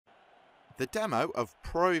The demo of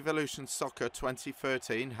Pro Evolution Soccer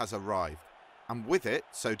 2013 has arrived, and with it,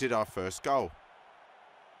 so did our first goal.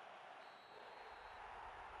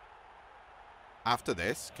 After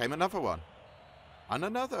this came another one, and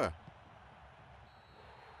another.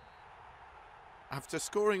 After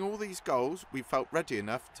scoring all these goals, we felt ready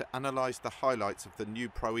enough to analyse the highlights of the new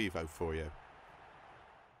Pro Evo for you.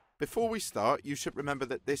 Before we start, you should remember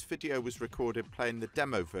that this video was recorded playing the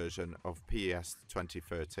demo version of PES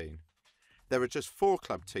 2013. There are just 4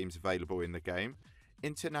 club teams available in the game: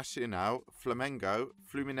 Internacional, Flamengo,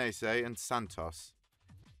 Fluminense and Santos.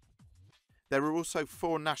 There are also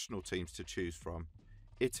 4 national teams to choose from: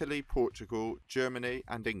 Italy, Portugal, Germany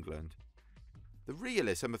and England. The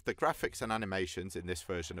realism of the graphics and animations in this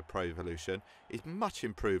version of Pro Evolution is much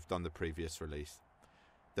improved on the previous release.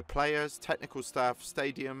 The players, technical staff,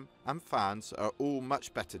 stadium and fans are all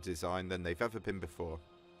much better designed than they've ever been before.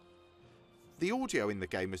 The audio in the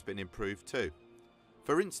game has been improved too.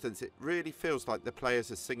 For instance, it really feels like the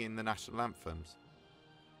players are singing the national anthems.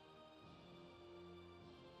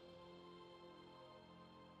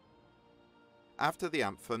 After the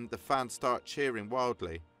anthem, the fans start cheering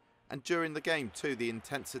wildly, and during the game too, the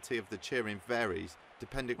intensity of the cheering varies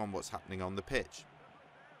depending on what's happening on the pitch.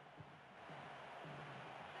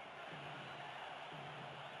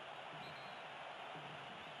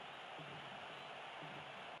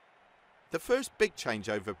 The first big change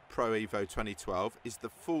over Pro Evo 2012 is the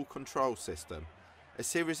full control system, a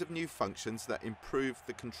series of new functions that improve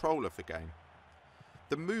the control of the game.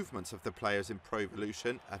 The movements of the players in Pro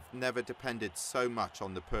Evolution have never depended so much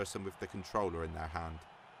on the person with the controller in their hand.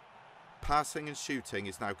 Passing and shooting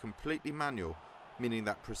is now completely manual, meaning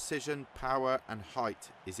that precision, power and height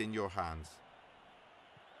is in your hands.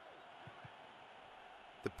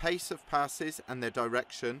 The pace of passes and their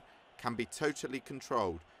direction can be totally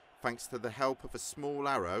controlled, thanks to the help of a small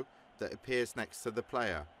arrow that appears next to the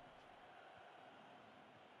player.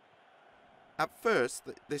 At first,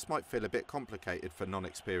 this might feel a bit complicated for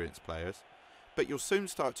non-experienced players, but you'll soon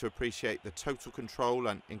start to appreciate the total control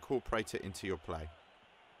and incorporate it into your play.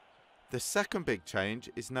 The second big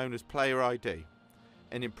change is known as Player ID,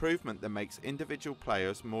 an improvement that makes individual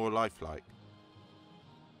players more lifelike.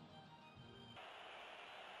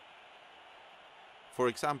 For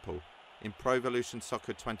example, in Pro Evolution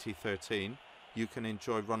Soccer 2013, you can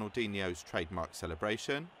enjoy Ronaldinho's trademark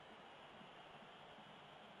celebration,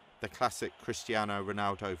 the classic Cristiano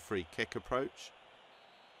Ronaldo free kick approach,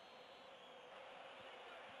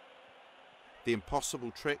 the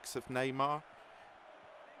impossible tricks of Neymar,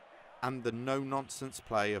 and the no-nonsense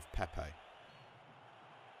play of Pepe.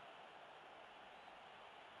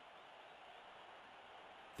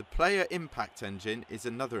 The Player Impact engine is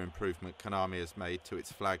another improvement Konami has made to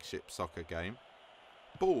its flagship soccer game.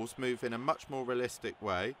 Balls move in a much more realistic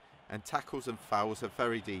way, and tackles and fouls are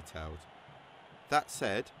very detailed. That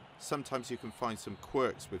said, sometimes you can find some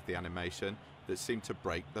quirks with the animation that seem to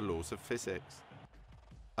break the laws of physics.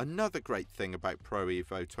 Another great thing about Pro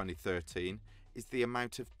Evo 2013 is the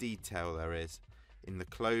amount of detail there is in the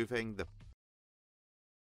clothing, the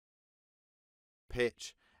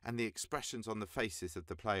pitch, and the expressions on the faces of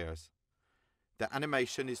the players. The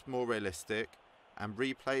animation is more realistic, and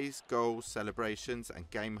replays, goals, celebrations and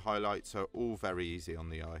game highlights are all very easy on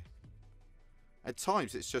the eye. At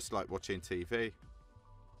times it's just like watching TV.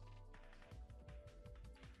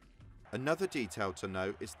 Another detail to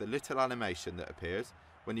note is the little animation that appears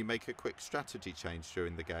when you make a quick strategy change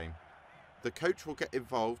during the game. The coach will get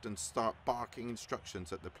involved and start barking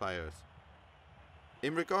instructions at the players.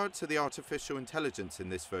 In regard to the artificial intelligence in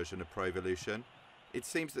this version of Pro Evolution, it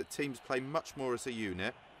seems that teams play much more as a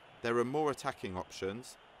unit, there are more attacking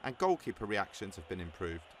options, and goalkeeper reactions have been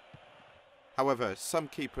improved. However, some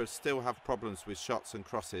keepers still have problems with shots and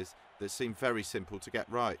crosses that seem very simple to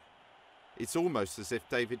get right. It's almost as if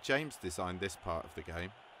David James designed this part of the game.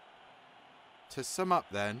 To sum up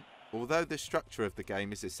then, although the structure of the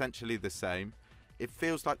game is essentially the same, it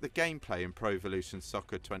feels like the gameplay in Pro Evolution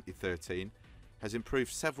Soccer 2013 has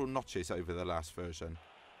improved several notches over the last version,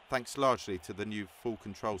 thanks largely to the new full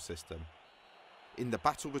control system. In the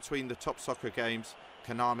battle between the top soccer games,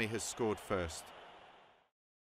 Konami has scored first,